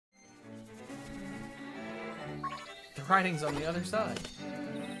the writing's on the other side.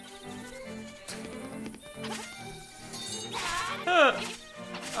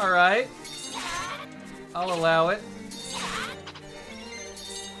 Alright. I'll allow it.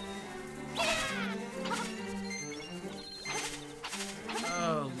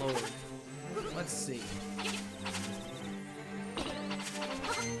 Oh, Lord. Let's see. I'm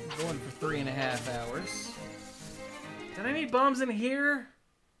going for 3.5 hours. Did I need bombs in here?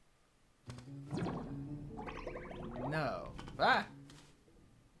 No. Ah!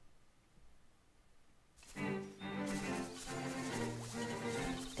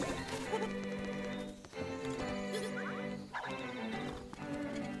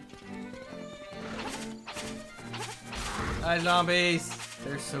 Hi, zombies.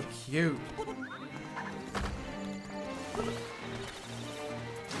 They're so cute.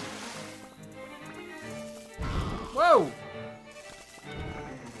 Whoa!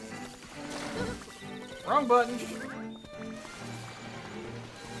 Wrong button.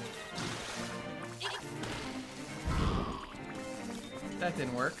 That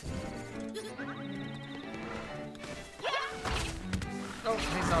didn't work. Oh,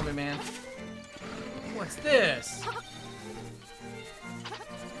 hey, zombie man. What's this?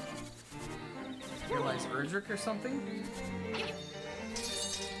 Realize Erdrick or something?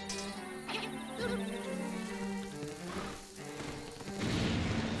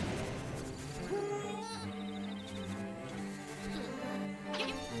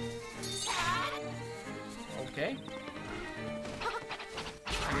 Okay.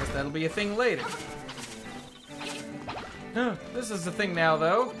 I guess that'll be a thing later. Huh, this is a thing now,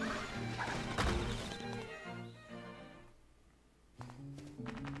 though.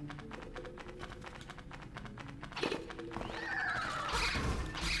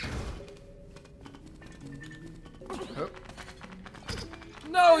 Oh.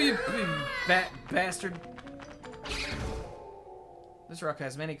 No, you bastard! This rock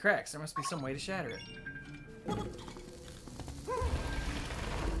has many cracks. There must be some way to shatter it.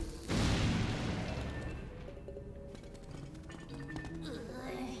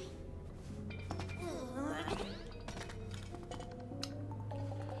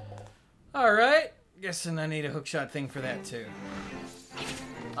 Alright. Guessing I need a hookshot thing for that too.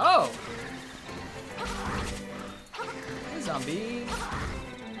 Oh! Hey, zombies.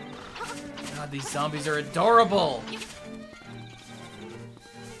 God, these zombies are adorable!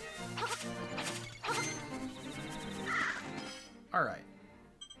 Alright.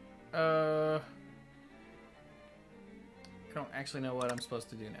 I don't actually know what I'm supposed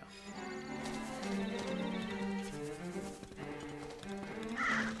to do now.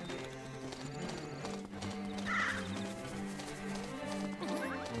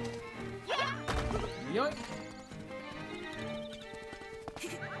 Yoink!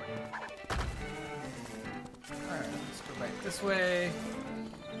 Alright, let's go back this way.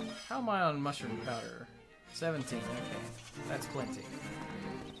 How am I on mushroom powder? 17, okay. That's plenty.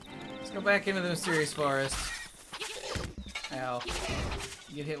 Let's go back into the mysterious forest. Ow.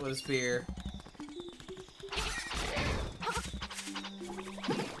 You get hit with a spear.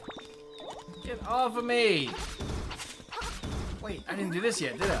 Get off of me! Wait, I didn't do this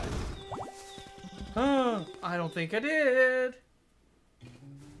yet, did I? I don't think I did.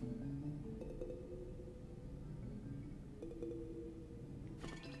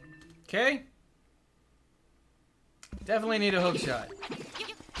 Okay. Definitely need a hook shot.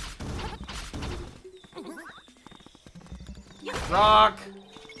 Rock.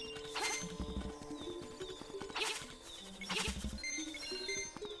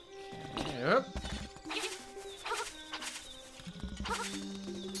 Yep.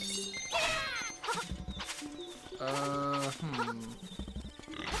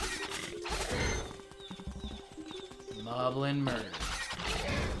 Moblin murder.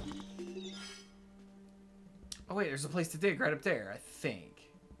 Oh wait, there's a place to dig right up there, I think.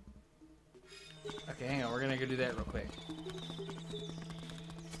 Okay, hang on, we're gonna go do that real quick.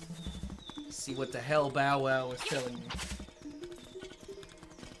 See what the hell Bow Wow was telling me.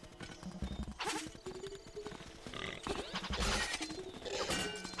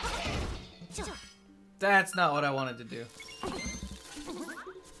 That's not what I wanted to do.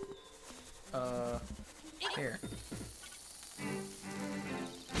 Here.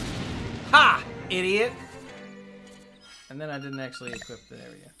 Ha! Idiot! And then I didn't actually equip the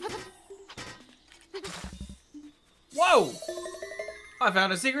area. Whoa! I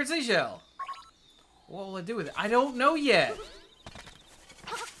found a secret seashell! What will I do with it? I don't know yet!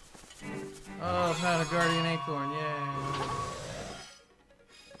 Oh, I found a guardian acorn, yay!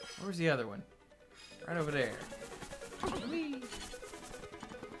 Where's the other one? Right over there. Whee.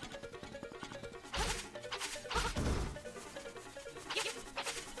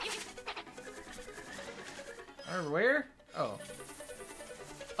 Where? Oh.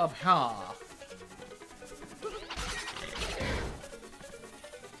 Up here.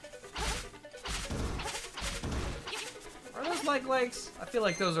 Are those like legs? I feel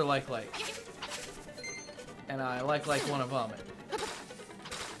like those are like legs. And I like want to vomit.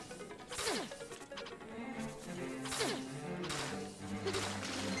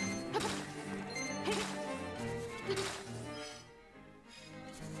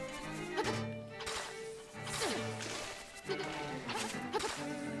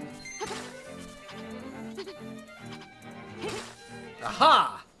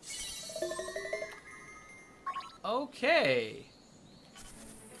 Aha! Okay.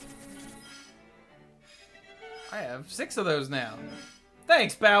 I have 6 of those now.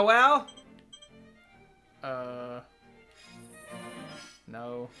 Thanks, Bow Wow!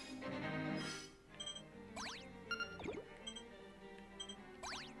 No.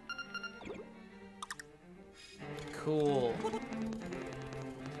 Cool.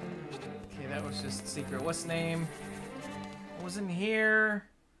 Okay, that was just secret. What's name? What was in here?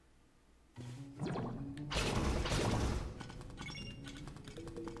 Is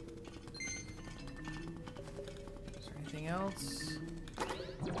there anything else?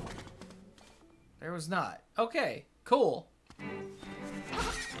 There was not. Okay, cool.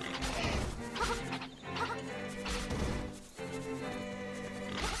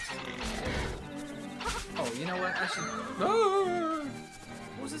 Oh, you know what? I should... Oh!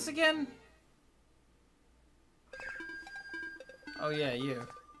 What was this again? Oh yeah, you.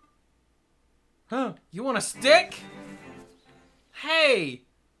 Huh? You want a stick? Hey!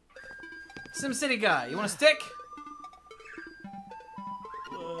 SimCity guy, you want a stick?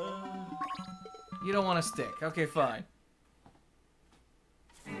 You don't want a stick. Okay, fine.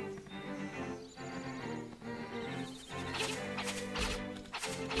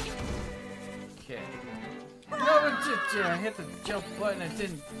 Okay. No, I hit the jump button and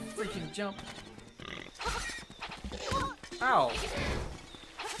didn't freaking jump. Ow.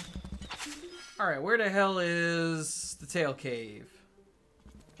 Alright, where the hell is the tail cave?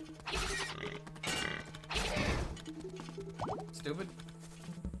 Stupid.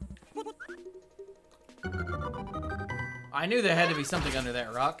 I knew there had to be something under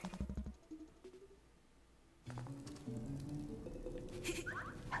that rock.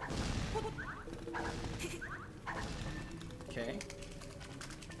 Okay.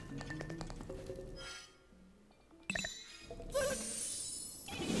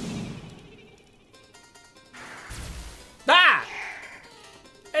 Ah!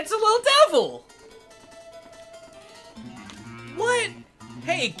 It's a Lil Devil! What?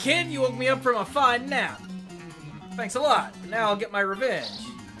 Hey kid, you woke me up from a fine nap. Thanks a lot. Now I'll get my revenge.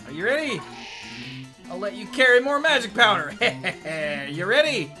 Are you ready? I'll let you carry more magic powder. You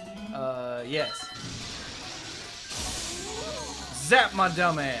ready? Yes. Zap my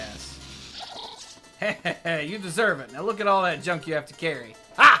dumb ass. You deserve it. Now look at all that junk you have to carry.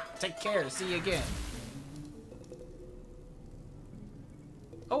 Ha! Take care. See you again.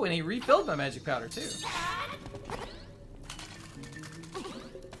 Oh, and he refilled my magic powder too.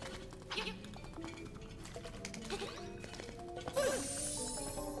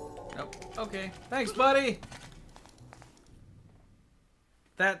 Nope. Okay. Thanks, buddy.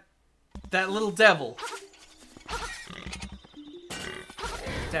 That little devil.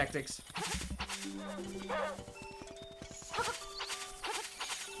 Tactics.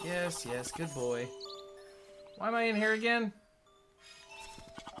 Yes, yes, good boy. Why am I in here again?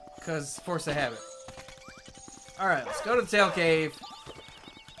 Because force of habit. Alright, let's go to the tail cave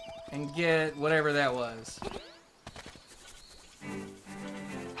and get whatever that was.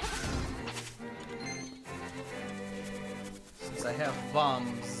 Since I have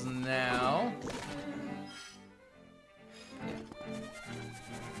bombs now.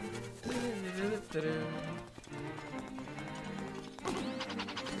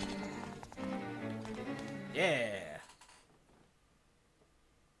 Yeah.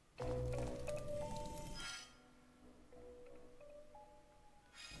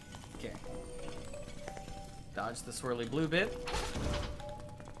 Okay. Dodge the swirly blue bit.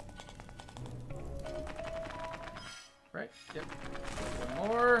 Right, yep. One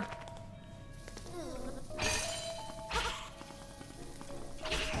more.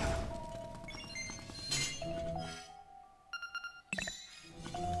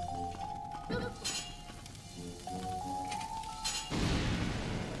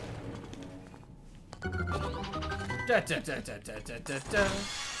 Da, da, da, da, da, da, da, da.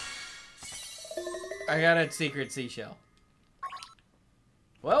 I got a secret seashell.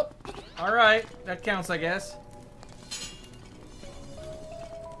 Well, alright. That counts, I guess.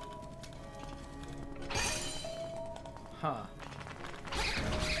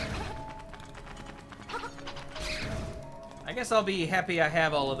 I guess I'll be happy I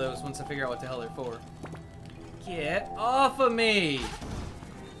have all of those once I figure out what the hell they're for. Get off of me!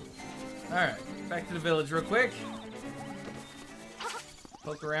 Alright, back to the village real quick.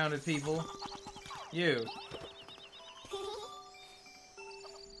 Poke around at people. You.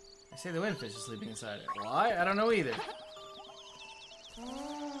 I say the windfish is sleeping inside it. Why? I don't know either.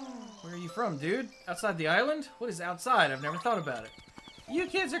 Where are you from, dude? Outside the island? What is outside? I've never thought about it. You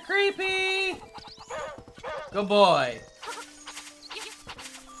kids are creepy! Good boy.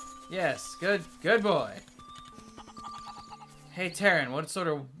 Yes, good boy. Hey, Taryn, what sort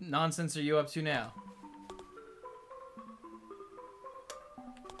of nonsense are you up to now?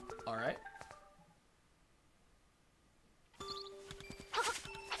 Alright.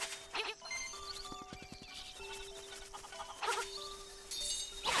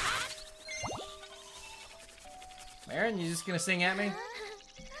 Aaron, you just gonna sing at me?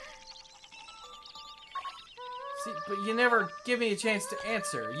 See, but you never give me a chance to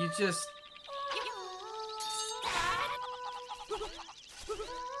answer. You just...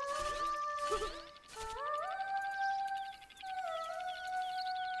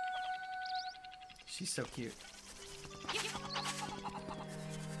 She's so cute.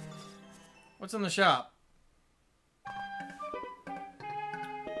 What's in the shop?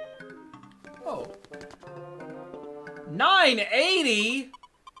 Oh. 980?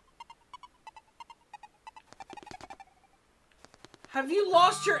 Have you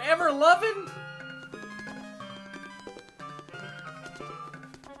lost your ever-loving?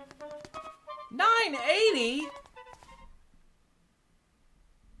 $980?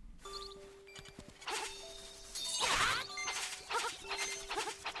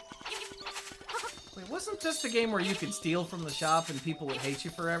 Wait, wasn't this the game where you could steal from the shop and people would hate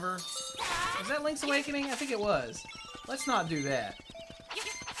you forever? Was that Link's Awakening? I think it was. Let's not do that.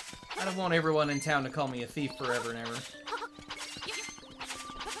 I don't want everyone in town to call me a thief forever and ever.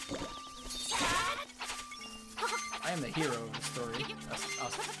 I am the hero of the story,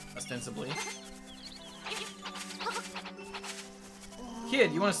 ostensibly.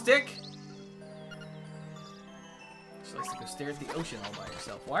 Kid, you want a stick? She likes to go stare at the ocean all by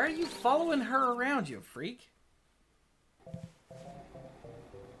herself. Why are you following her around, you freak?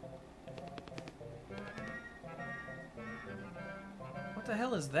 What the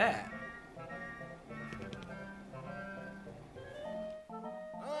hell is that?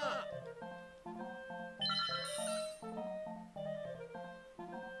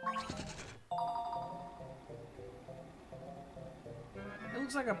 It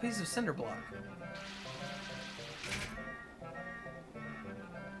looks like a piece of cinder block.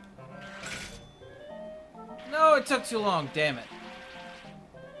 No, it took too long, damn it.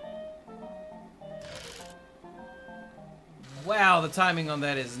 Wow, the timing on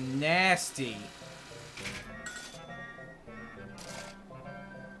that is nasty.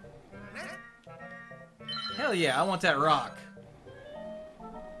 Hell yeah, I want that rock.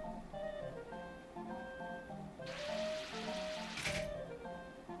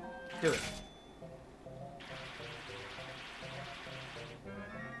 Do it.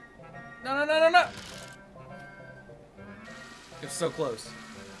 No, no, no, no, no! It's so close.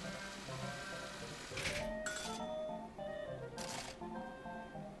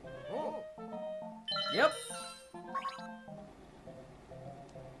 Yep.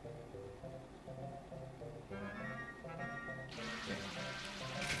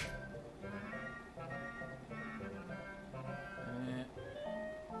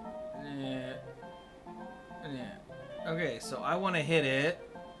 Okay, so I want to hit it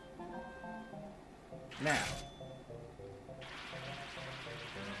now.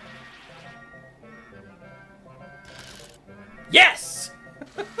 Yes!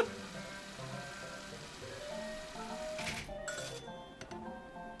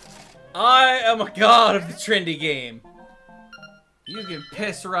 I am a god of the trendy game. You can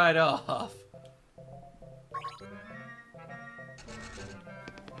piss right off.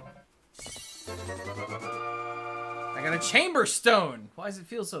 I got a chamber stone. Why does it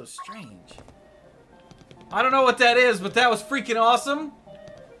feel so strange? I don't know what that is, but that was freaking awesome.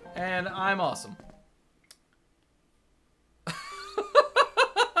 And I'm awesome.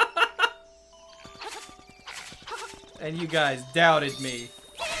 And you guys doubted me.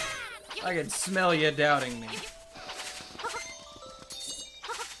 I can smell you doubting me.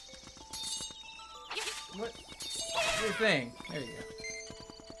 What? Your thing. There you go.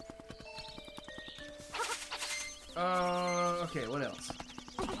 Okay, what else?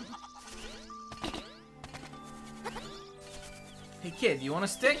 Hey kid, you want a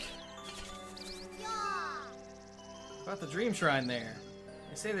stick? About the dream shrine there.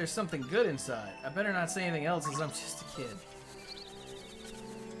 They say there's something good inside. I better not say anything else as I'm just a kid.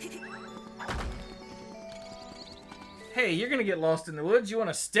 Hey, you're gonna get lost in the woods. You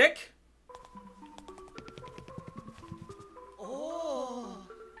want a stick? Oh.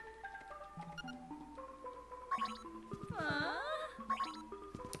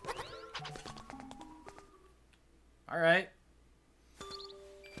 All right.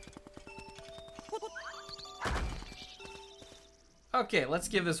 Okay, let's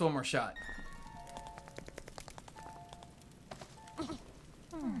give this one more shot.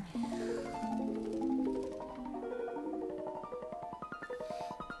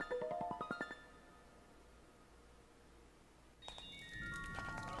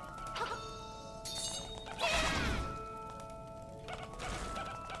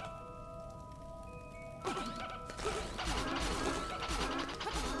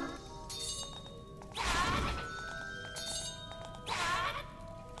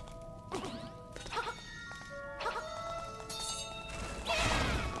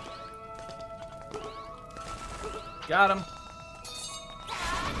 Got him.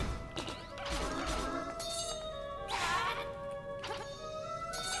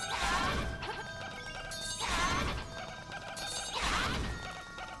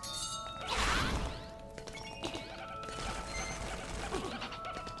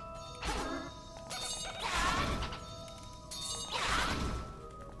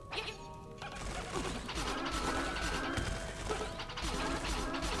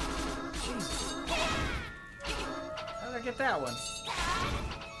 Get that one.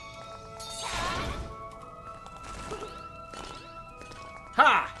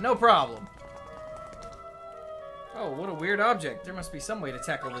 Ha! No problem. Oh, what a weird object. There must be some way to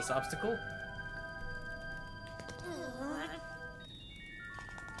tackle this obstacle.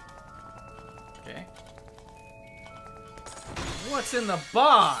 Okay. What's in the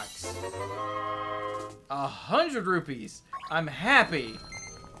box? 100 rupees. I'm happy.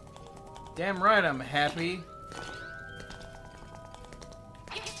 Damn right I'm happy.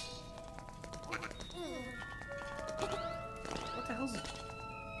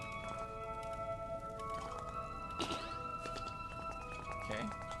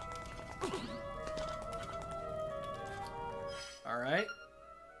 Alright.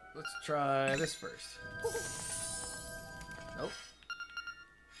 Let's try this first. Nope.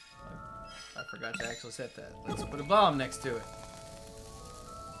 I forgot to actually set that. Let's put a bomb next to it.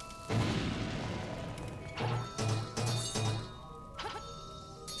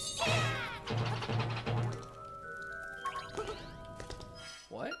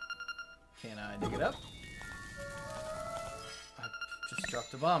 What? Can I dig it up? I just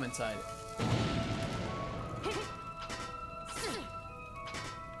dropped a bomb inside it.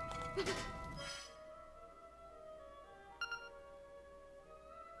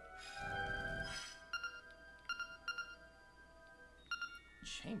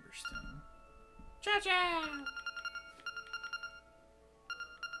 Chamberstone. Cha-cha!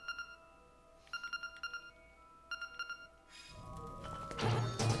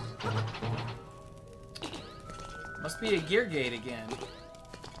 Must be a gear gate again.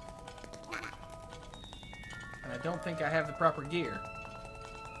 And I don't think I have the proper gear.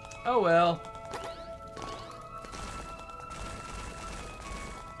 Oh well.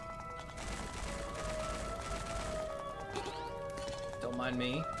 Don't mind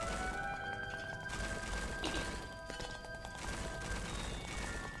me.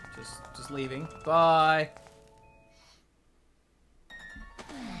 Just leaving. Bye.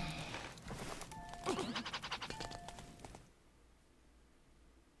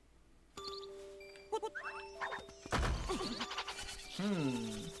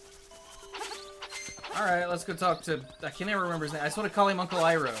 Alright, let's go talk to... I can never remember his name. I just want to call him Uncle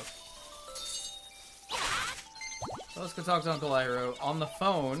Iroh. So let's go talk to Uncle Iroh on the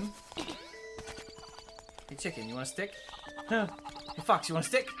phone. Hey, chicken, you want a stick? Huh. Hey, fox, you want a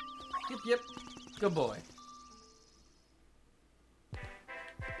stick? Yep, yep. Good boy.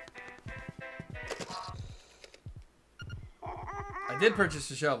 I did purchase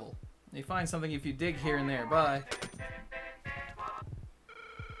a shovel. You find something if you dig here and there. Bye.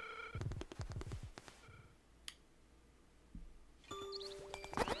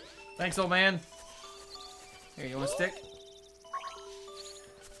 Thanks, old man. Here, you want a stick?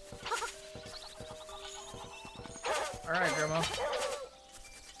 Alright, Grandma.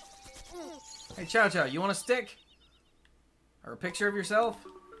 Hey, Chow Chow, you want a stick? Or a picture of yourself?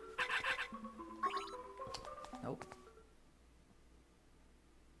 Nope.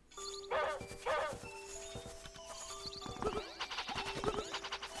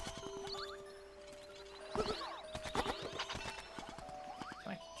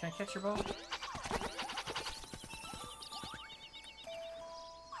 Can I catch your ball?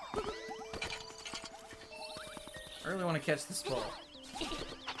 I really want to catch this ball.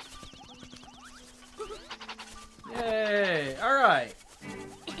 Yay! Alright.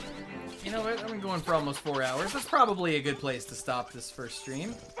 You know what? I've been going for almost 4 hours. That's probably a good place to stop this first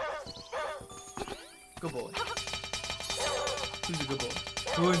stream. Good boy. Who's a good boy?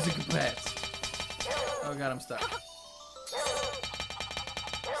 Who's a good pet? Oh god, I'm stuck.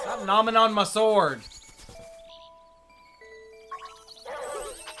 Stop nomming on my sword!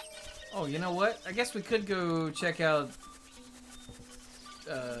 Oh, you know what? I guess we could go check out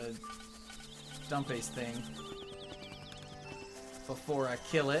Dampé's thing before I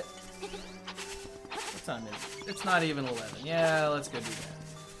kill it. What time is it? It's not even 11. Yeah, let's go do that.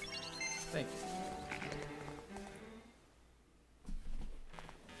 Thank you.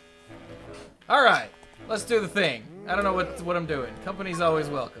 Alright, let's do the thing. I don't know what I'm doing. Company's always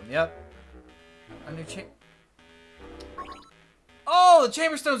welcome. Yep. A new Oh, the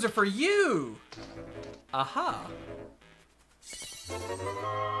chamber stones are for you! Aha.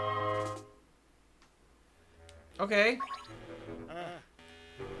 Okay.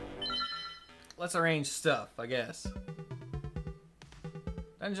 Let's arrange stuff, I guess.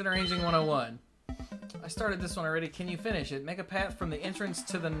 Dungeon Arranging 101. I started this one already. Can you finish it? Make a path from the entrance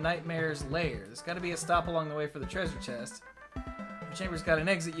to the Nightmare's lair. There's got to be a stop along the way for the treasure chest. If the chamber's got an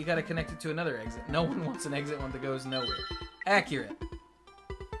exit, you got to connect it to another exit. No one wants an exit one that goes nowhere. Accurate.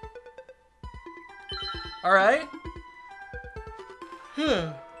 Alright.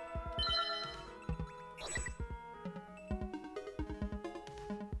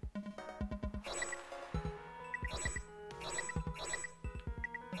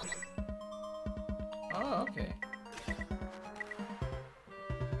 Oh, okay.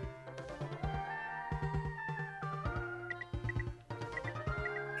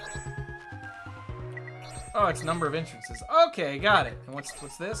 Oh, it's number of entrances. Okay, got it. And what's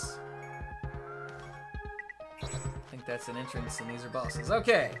this? I think that's an entrance and these are bosses.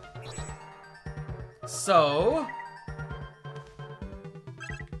 Okay. So...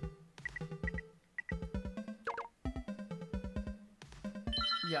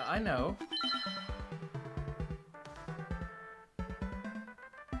 yeah, I know.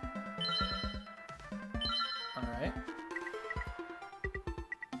 Alright.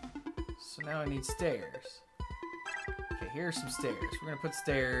 So now I need stairs. Okay, here's some stairs. We're gonna put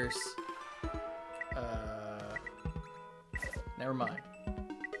stairs... never mind.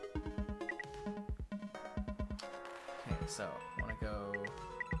 Okay, so I wanna go...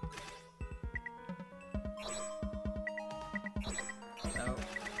 no.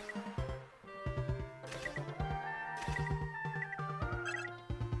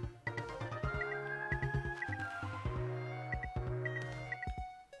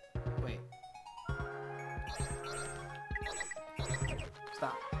 Wait.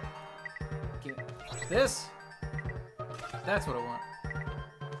 Stop. Give me this? That's what I want.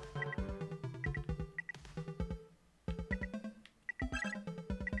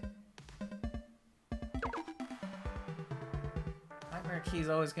 Nightmare key is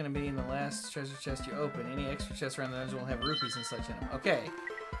always going to be in the last treasure chest you open. Any extra chests around the dungeon will have rupees and such in them. Okay.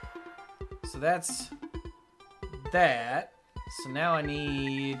 So that's that. So now I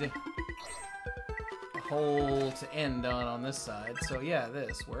need a hole to end on this side. So yeah,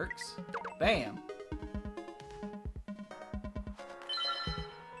 this works. Bam.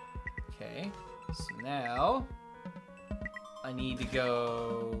 Okay. So now I need to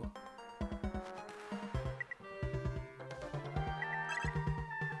go...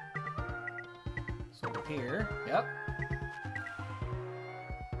 so over here. Yep.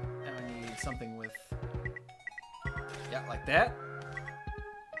 Now I need something with... yeah, like that.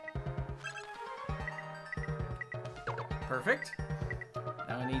 Perfect.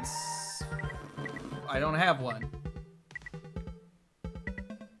 Now I need... I don't have one.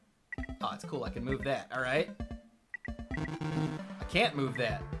 Oh, it's cool. I can move that. All right. I can't move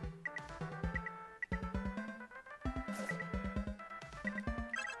that.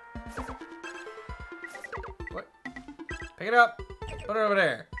 What? Pick it up. Put it over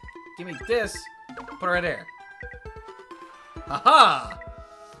there. Give me this. Put it right there. Haha!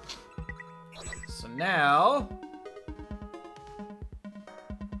 So now...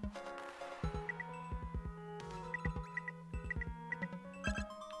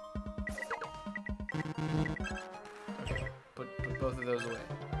 okay, put both of those away.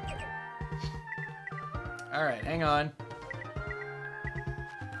 Alright, hang on.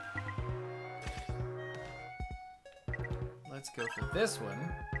 Let's go for this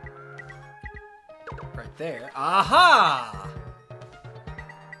one. Right there. Aha!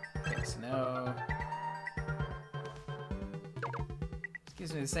 Okay, so now... this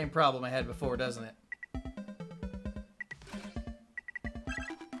gives me the same problem I had before, doesn't it?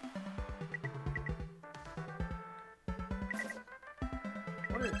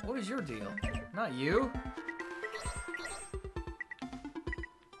 your deal? Not you.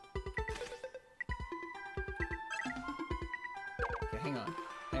 Okay, hang on.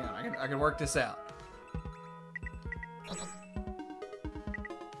 Hang on. I can work this out.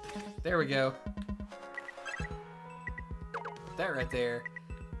 There we go. That right there.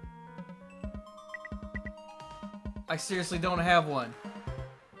 I seriously don't have one.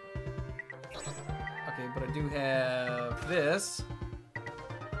 Okay, but I do have this.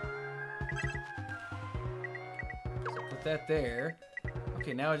 So put that there.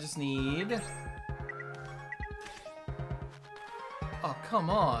 Okay, now I just need... Oh, come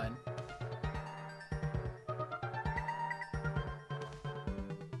on.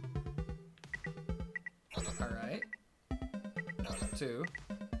 Alright. 2.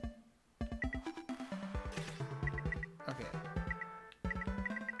 Okay.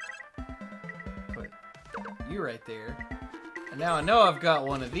 Put you right there. And now I know I've got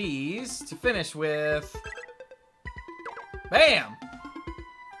one of these to finish with. Bam!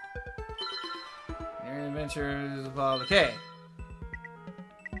 Your adventures of all. Okay.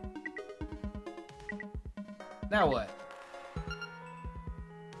 Now what?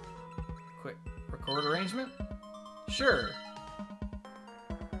 Quick record arrangement? Sure.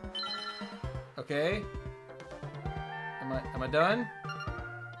 Okay. Am I done?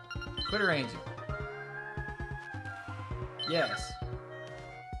 Quit arranging. Yes.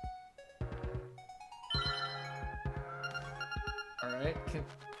 Alright.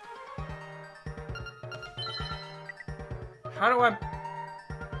 How do I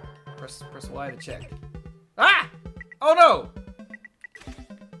press Y to check? Ah! Oh no!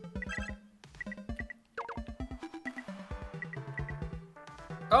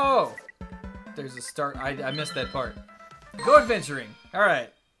 Oh! There's a start. I missed that part. Go adventuring. All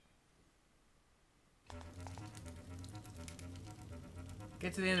right.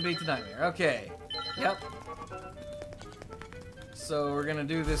 Get to the end of Beat the Nightmare. Okay. Yep. So we're gonna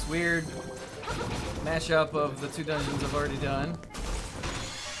do this weird mashup of the 2 dungeons I've already done.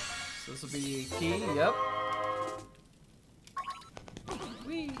 So this will be a key. Yep.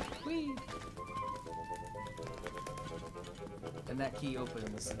 Wee, wee. And that key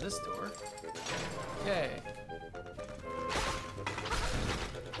opens this door. Okay.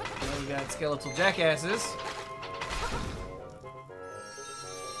 Now we got skeletal jackasses.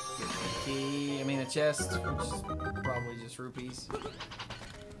 Get the key, I mean a chest, which is probably just rupees.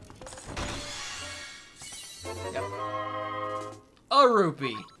 Yep. A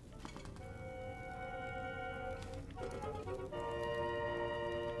rupee.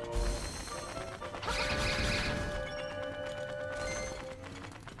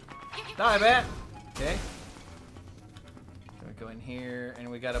 Die, bat! Okay. Gonna go in here, and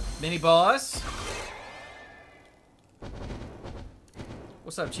we got a mini boss.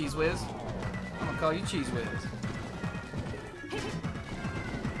 What's up, Cheese Whiz? I'm gonna call you Cheese Whiz.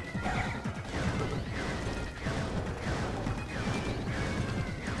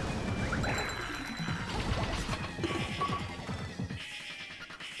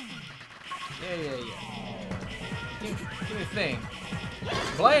 Yeah. Give me a thing.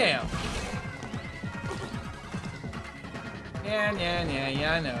 Blam!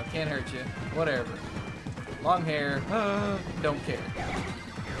 Yeah, I know. Can't hurt you. Whatever. Long hair. Don't care.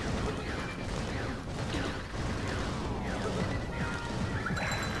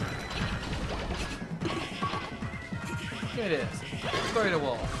 Give me this. Throw it at a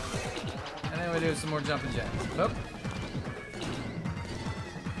wall. And then we do some more jumping jacks. Nope.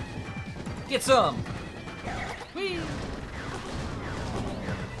 Get some! Whee!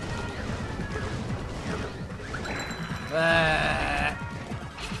 Ah.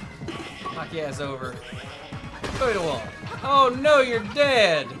 Knock your ass over. Throw it at a wall. Oh no, you're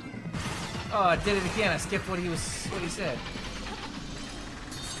dead! Oh, I did it again. I skipped what he said.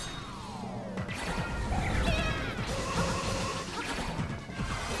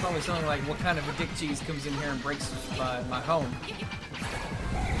 Probably something like, what kind of a dick cheese comes in here and breaks my home?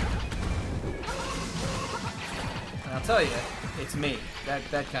 And I'll tell you, it's me.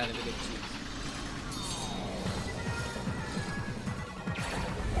 That kind of a dick cheese.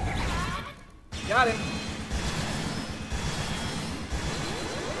 Got him.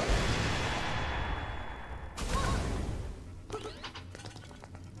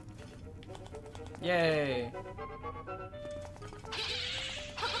 Yay.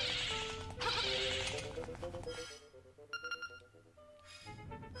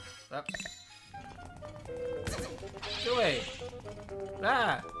 Up. Go away.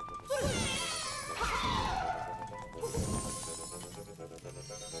 Ah.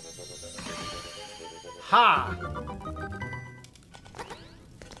 Ha!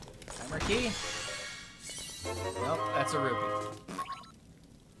 More key. Nope, that's a rupee.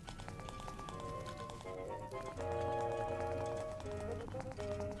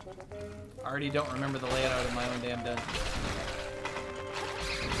 Already don't remember the layout of my own damn dungeon.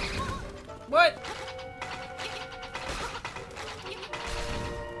 What?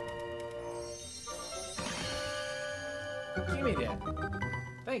 Give me that.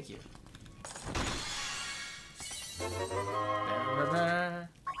 Thank you.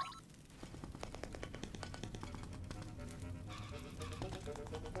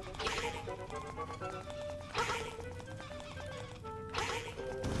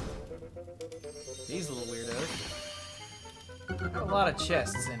 These little weirdos. Got a lot of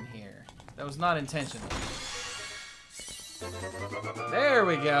chests in here. That was not intentional. There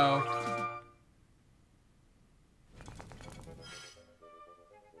we go.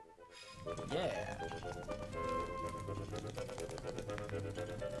 Yeah.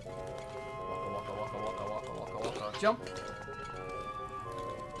 Waka, waka, waka, waka, waka, waka, waka. Jump.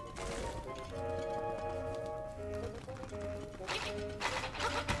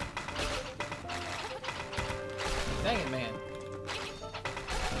 Dang it, man.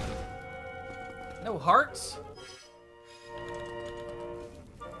 No hearts?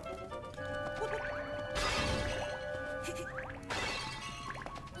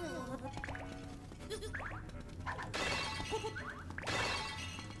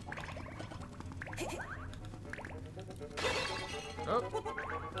 Oh.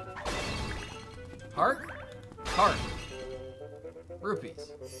 Heart? Heart.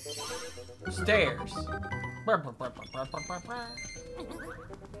 Rupees. Stairs.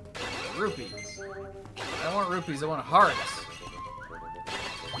 Rupees. I don't want rupees, I want hearts.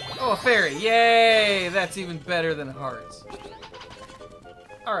 Oh, a fairy. Yay! That's even better than hearts.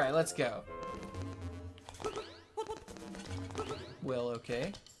 Alright, let's go. Well,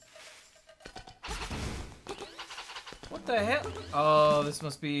 okay. What the hell? Oh, this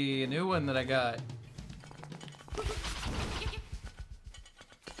must be a new one that I got.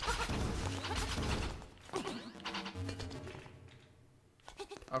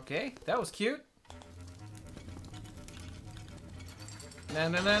 Okay, that was cute. Na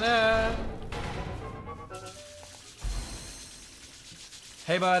na na na.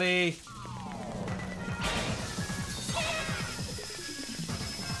 Hey, buddy.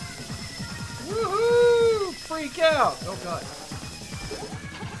 Woohoo! Freak out! Oh god.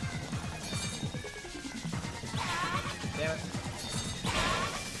 Damn it.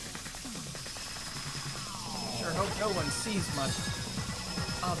 Sure hope no one sees my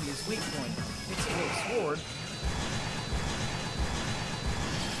obvious weak point. It's a little sword.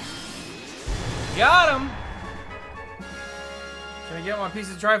 Got him! Can I get my piece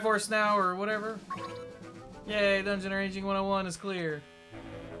of Triforce now, or whatever? Yay, Dungeon Arranging 101 is clear.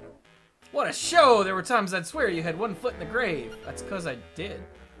 What a show! There were times I'd swear you had one foot in the grave. That's because I did.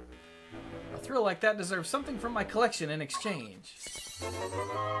 A thrill like that deserves something from my collection in exchange.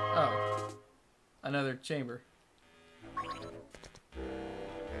 Oh. Another chamber.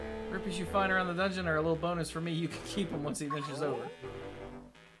 Rupees you find around the dungeon are a little bonus for me. You can keep them once the adventure's over.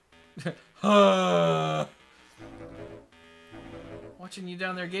 Watching you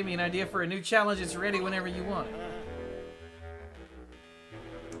down there gave me an idea for a new challenge. It's ready whenever you want it.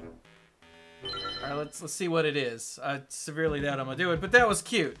 Alright, let's see what it is. I severely doubt I'm gonna do it, but that was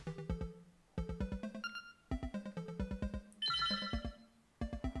cute.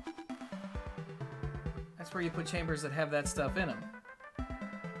 That's where you put chambers that have that stuff in them.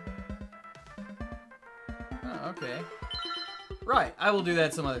 Oh, okay. Right, I will do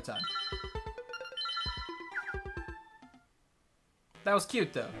that some other time. That was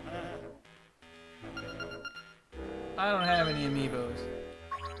cute, though. I don't have any amiibos.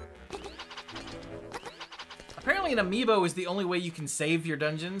 Apparently an amiibo is the only way you can save your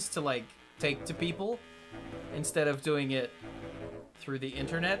dungeons to, like, take to people instead of doing it through the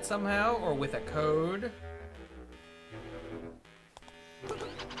internet somehow or with a code.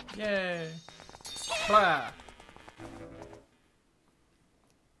 Yay. Blah.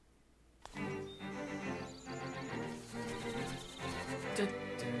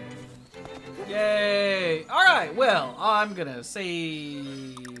 Yay! Alright, well, I'm gonna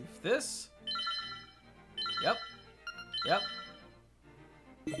save this. Yep. Yep.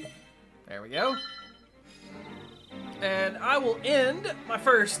 There we go. And I will end my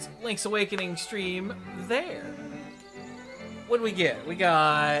first Link's Awakening stream there. What do we get? We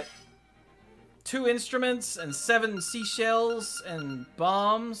got 2 instruments and 7 seashells and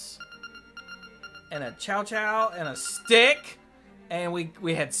bombs and a chow chow and a stick. And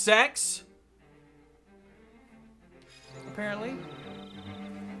we had sex. Apparently.